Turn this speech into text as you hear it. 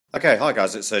Okay, hi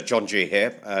guys, it's John G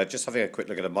here. Just having a quick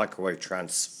look at a microwave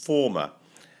transformer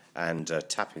and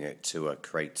tapping it to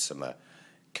create some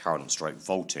current stroke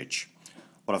voltage.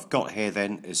 What I've got here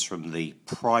then is from the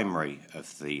primary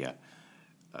of the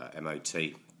MOT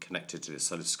connected to the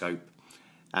oscilloscope,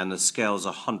 and the scale is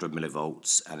 100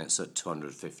 millivolts and it's at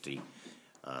 250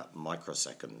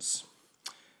 microseconds.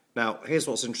 Now here's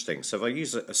what's interesting. So if I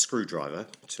use a screwdriver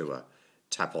to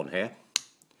tap on here,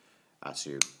 as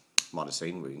you might have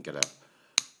seen, we can get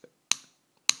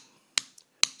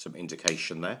some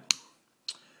indication there.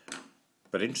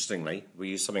 But interestingly, we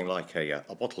use something like a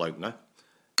bottle opener.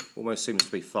 Almost seems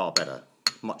to be far better,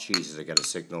 much easier to get a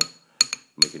signal.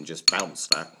 And we can just bounce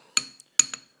that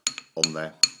on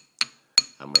there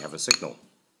and we have a signal.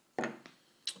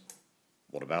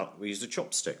 What about we use a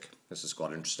chopstick? This is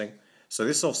quite interesting. So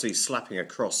this is obviously slapping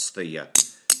across the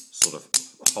sort of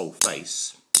whole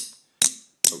face,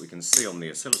 but we can see on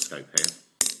the oscilloscope here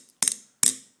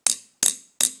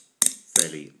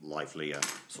fairly lively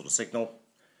sort of signal,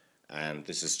 and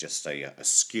this is just a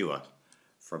skewer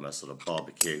from a sort of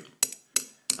barbecue,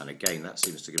 and again that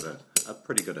seems to give a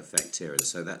pretty good effect here.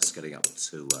 So that's getting up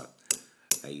to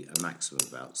a maximum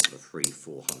of about sort of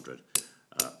 300-400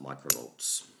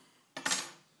 microvolts.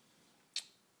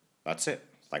 That's it.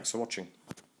 Thanks for watching.